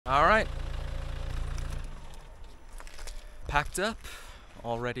Alright. Packed up,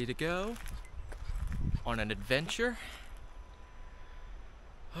 all ready to go on an adventure.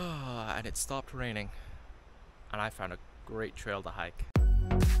 And it stopped raining. And I found a great trail to hike.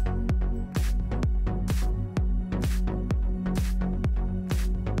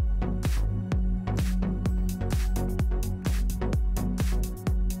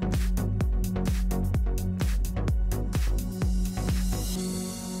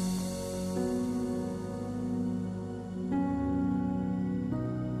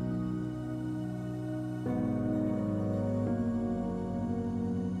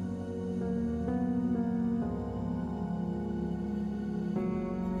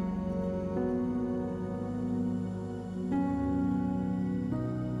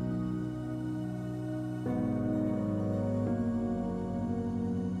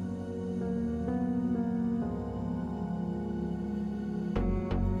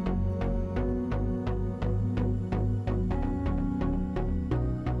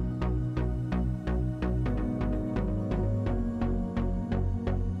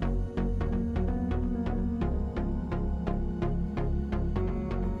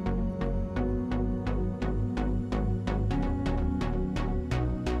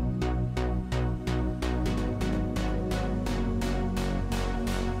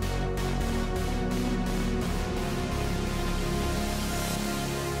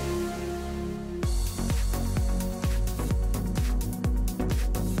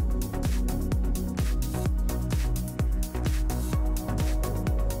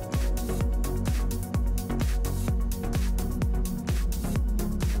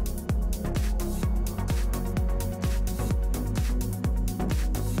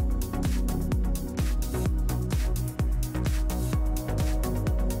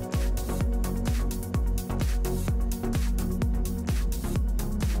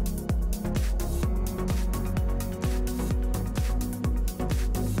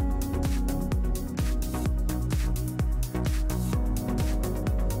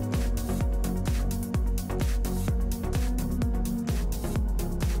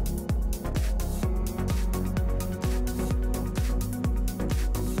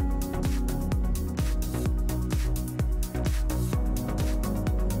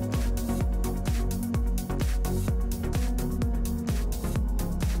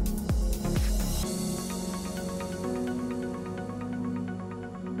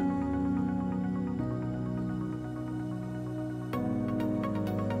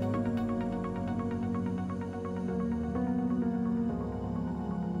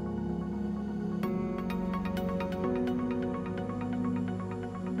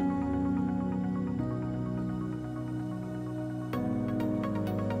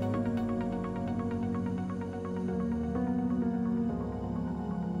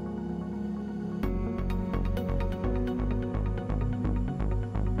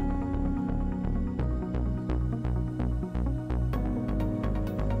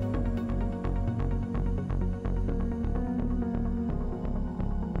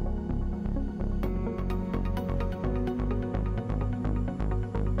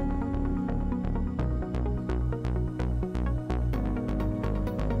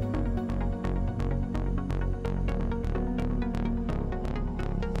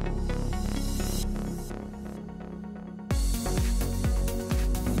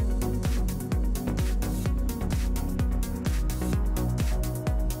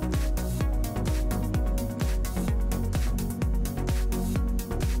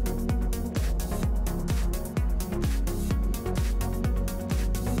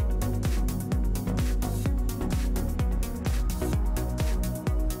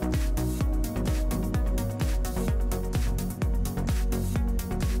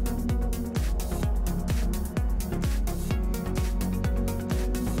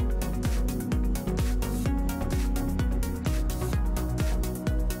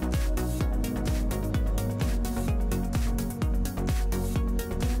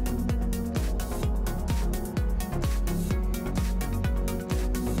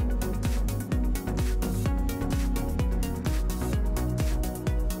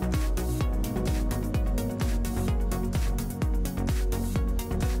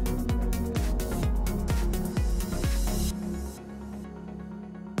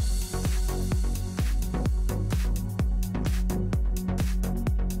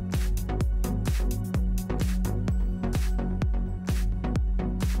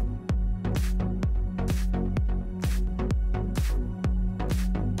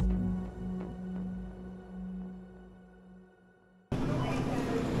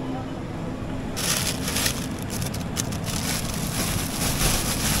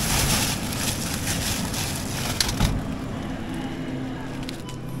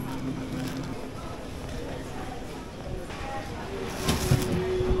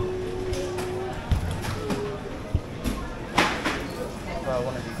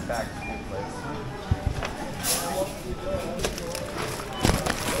 one of these bags too, please.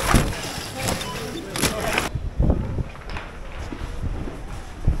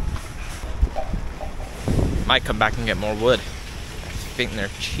 Might come back and get more wood. I think they're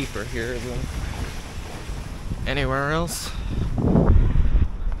cheaper here than anywhere else.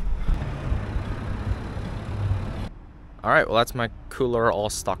 Alright, well that's my cooler all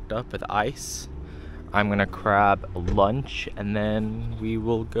stocked up with ice. I'm gonna grab lunch and then we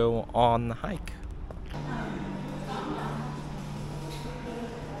will go on the hike.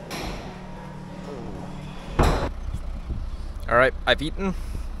 Alright, I've eaten.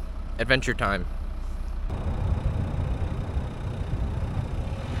 Adventure time.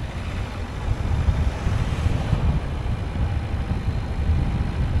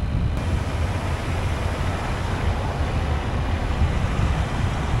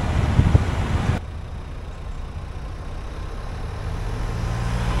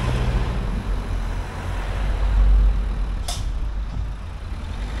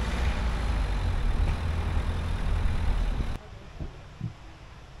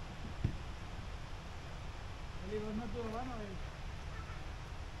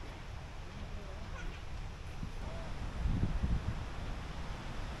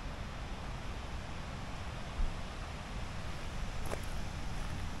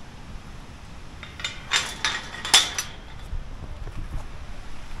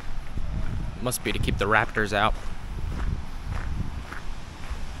 Must be to keep the raptors out.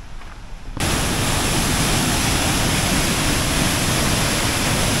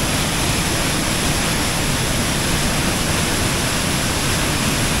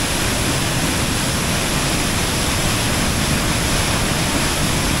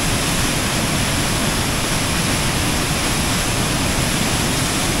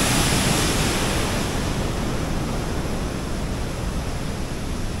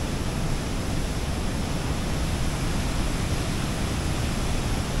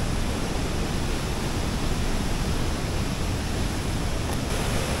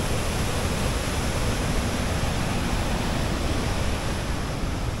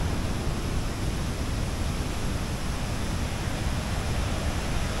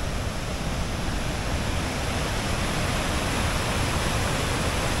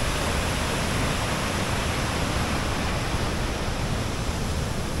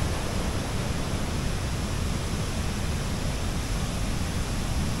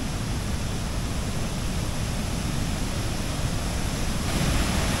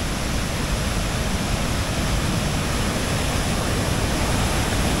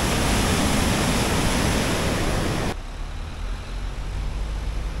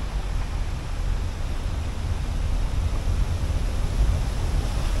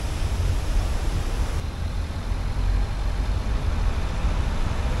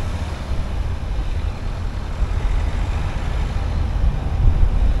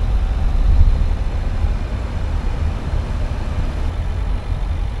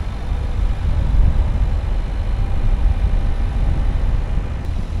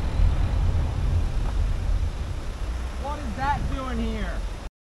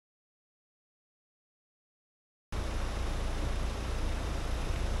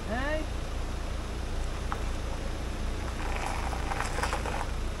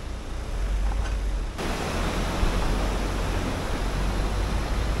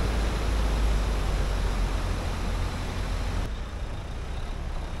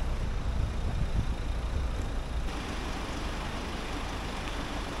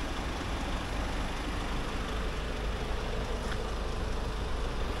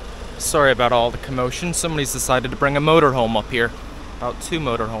 Sorry about all the commotion. Somebody's decided to bring a motorhome up here. About 2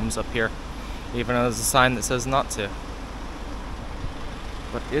 motorhomes up here. Even though there's a sign that says not to.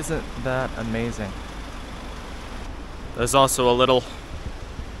 But isn't that amazing? There's also a little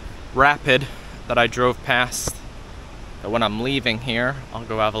rapid that I drove past that when I'm leaving here, I'll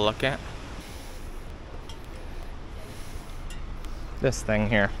go have a look at. This thing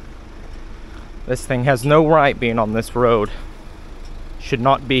here. This thing has no right being on this road. Should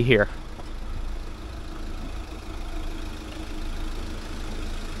not be here.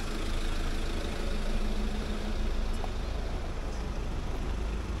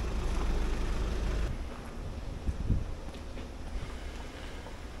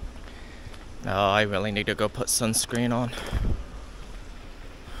 Oh, I really need to go put sunscreen on.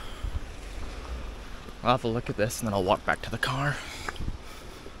 I'll have a look at this and then I'll walk back to the car.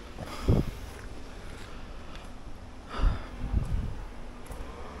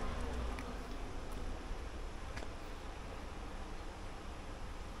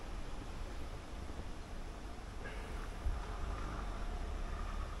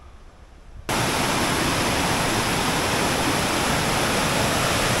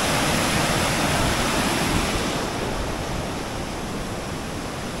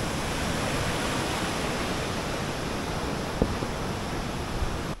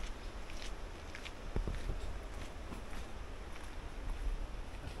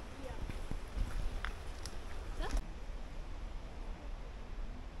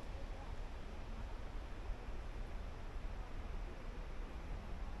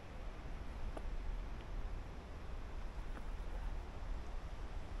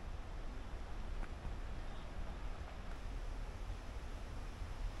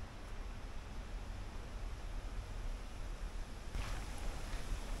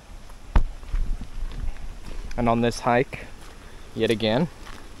 And on this hike, yet again,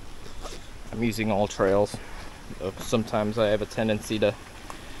 I'm using all trails. Sometimes I have a tendency to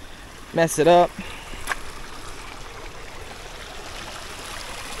mess it up.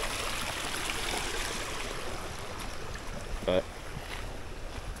 But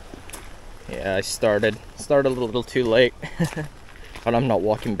yeah, I started a little too late. But I'm not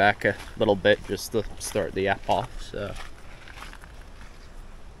walking back a little bit just to start the app off, so.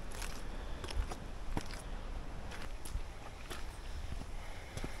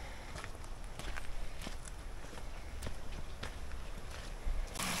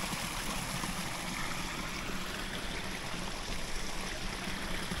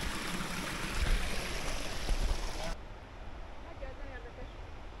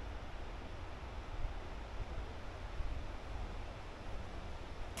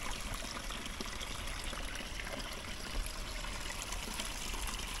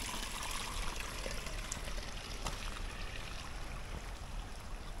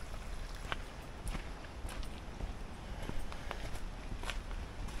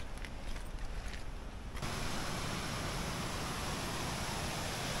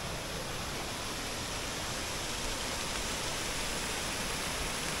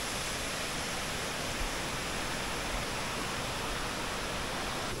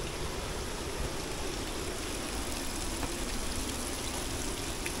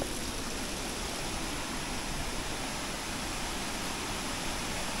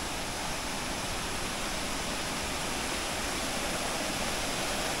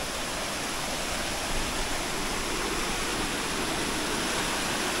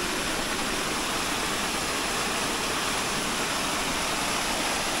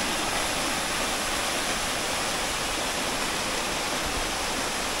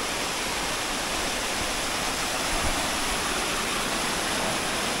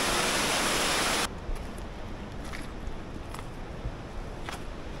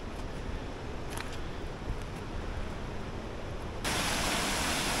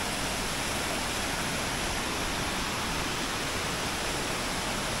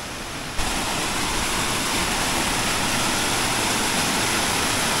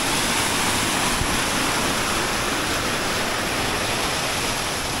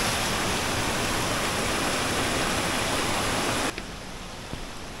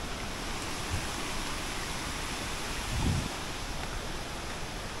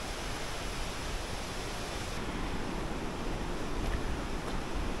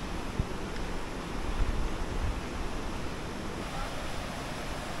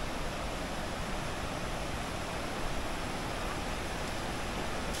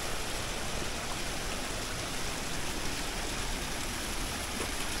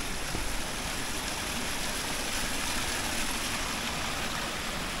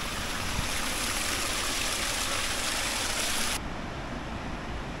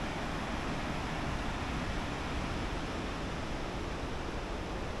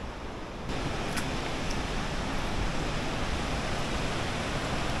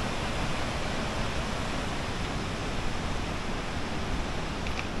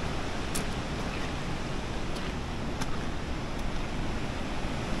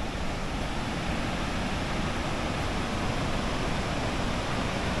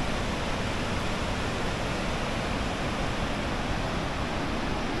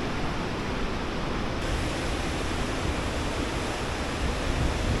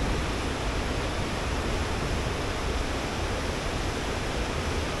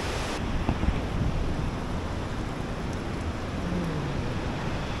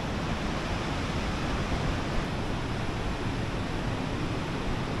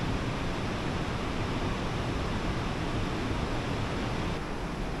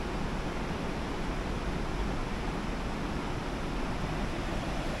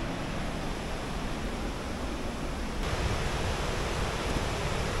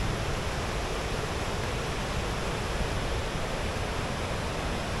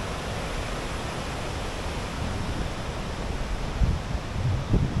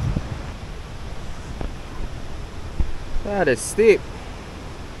 That is steep.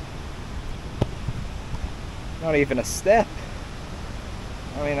 Not even a step.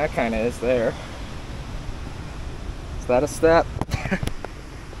 I mean, that kind of is there. Is that a step?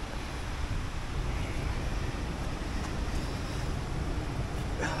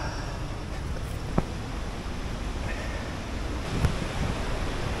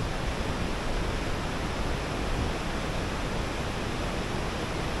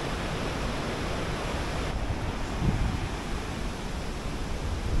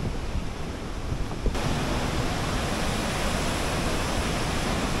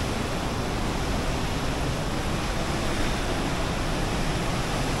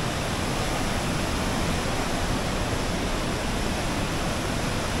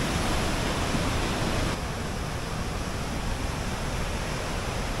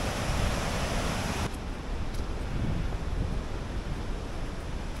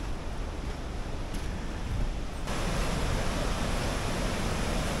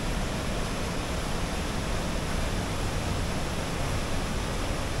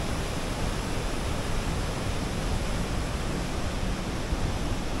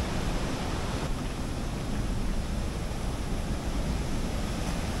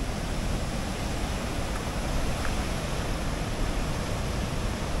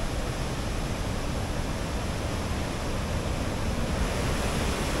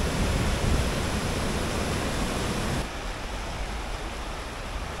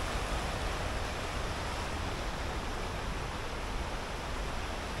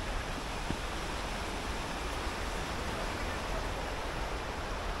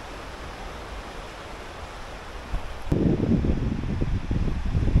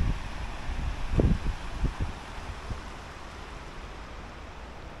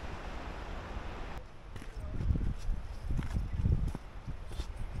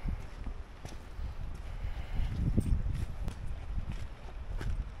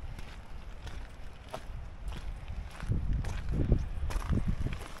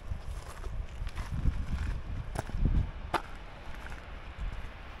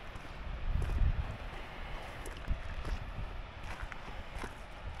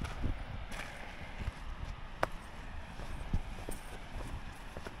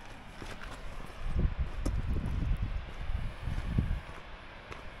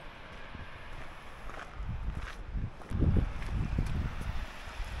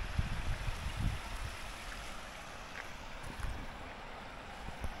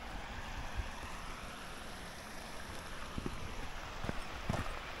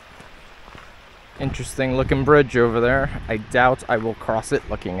 Interesting looking bridge over there. I doubt I will cross it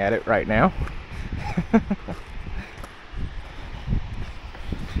looking at it right now.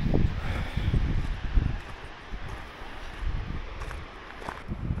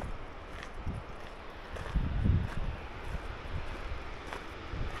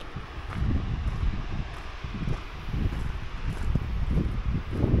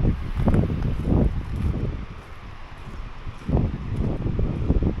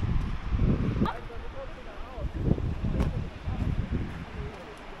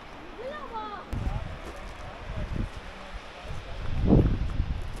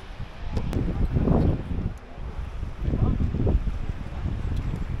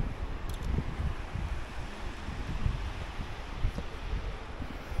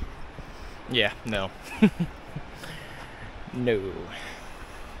 Yeah, no. No.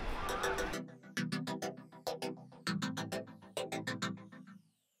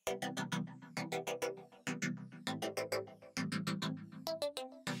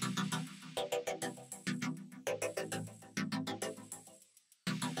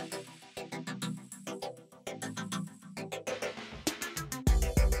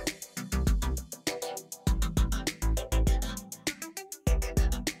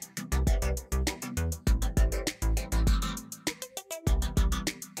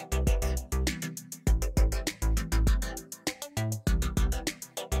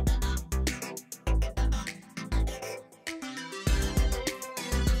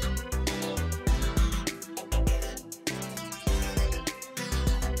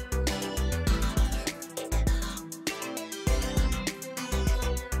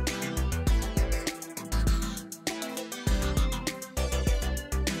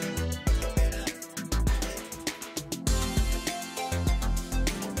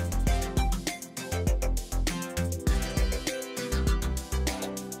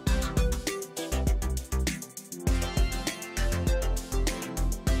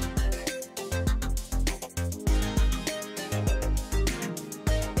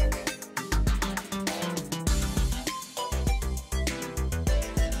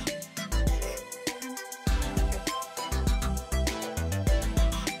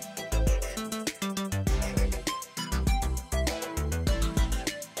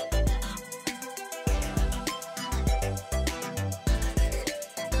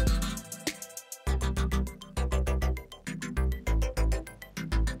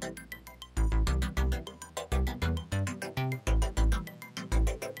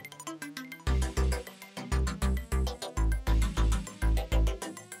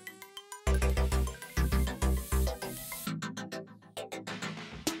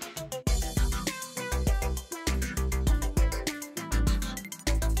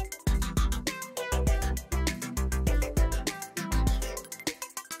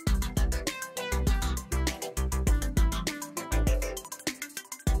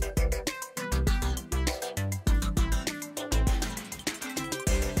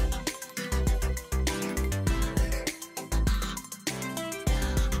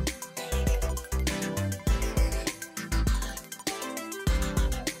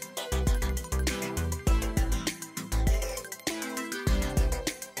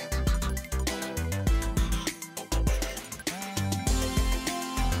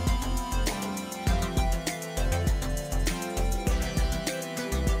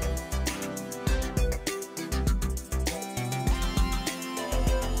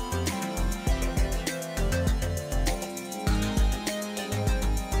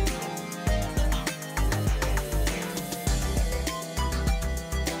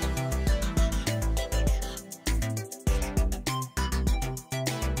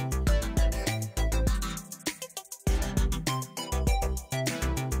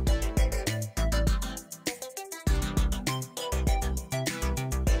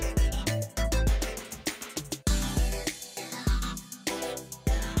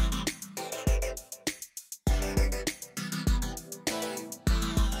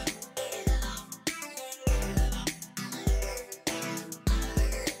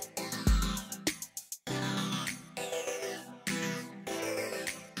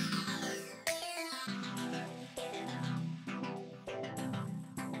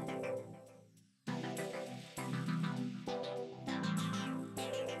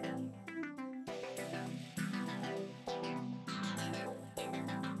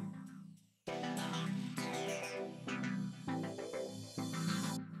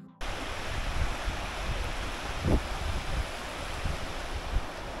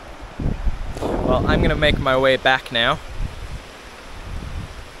 Well, I'm gonna make my way back now.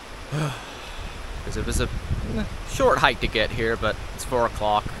 Because it was a short hike to get here, but it's 4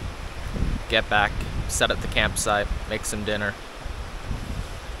 o'clock. get back, set up the campsite, make some dinner.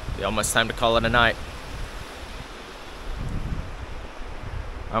 Be almost time to call it a night.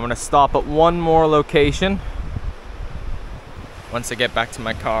 I'm gonna stop at one more location once I get back to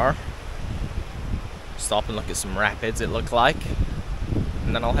my car. Stop and look at some rapids, it looked like,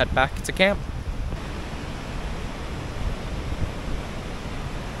 and then I'll head back to camp.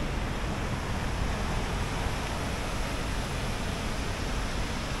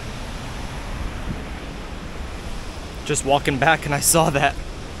 Just walking back and I saw that.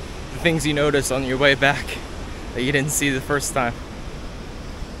 The things you notice on your way back that you didn't see the first time.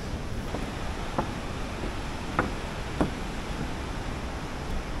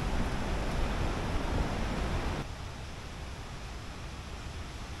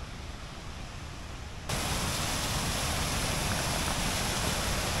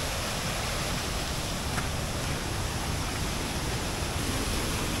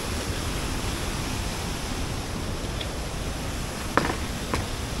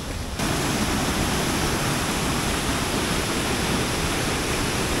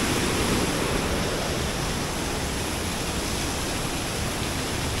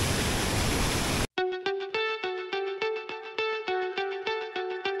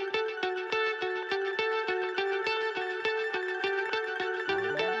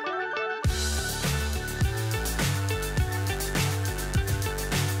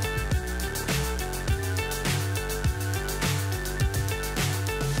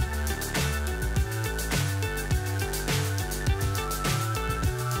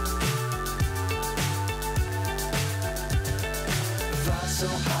 So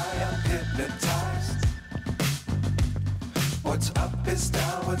high I'm hypnotized. What's up is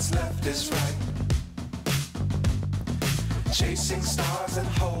down, what's left is right. Chasing stars and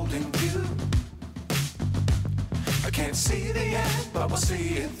holding you. I can't see the end, but we'll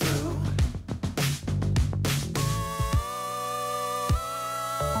see it through.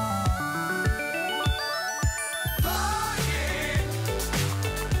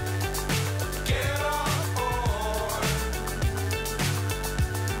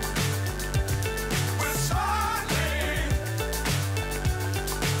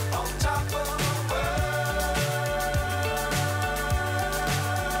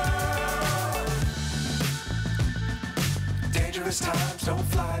 Times don't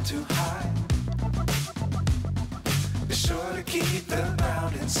fly too high. Be sure to keep the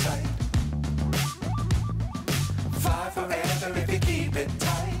ground in sight. Fly forever if you keep it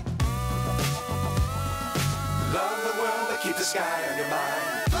tight. Love the world, but keep the sky on your mind.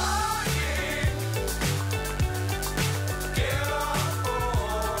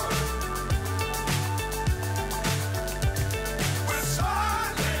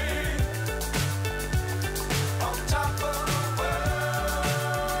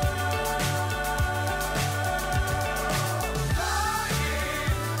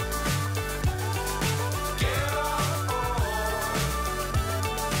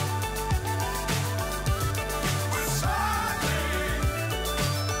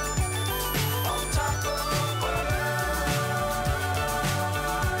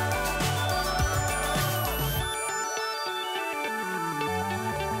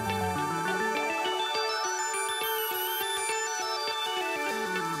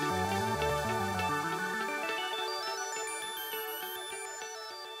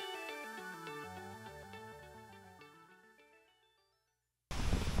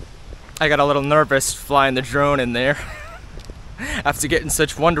 I got a little nervous flying the drone in there after getting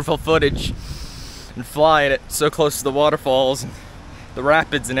such wonderful footage and flying it so close to the waterfalls and the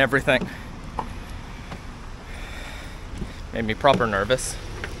rapids and everything. Made me proper nervous,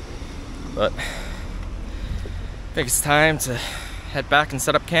 but I think it's time to head back and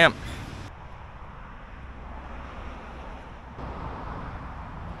set up camp.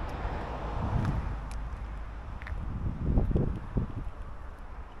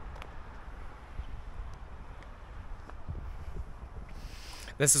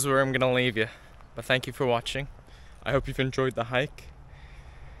 This is where I'm gonna leave you, but thank you for watching. I hope you've enjoyed the hike,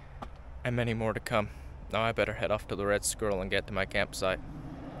 and many more to come. Now I better head off to the Red Squirrel and get to my campsite.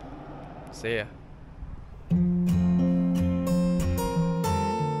 See ya.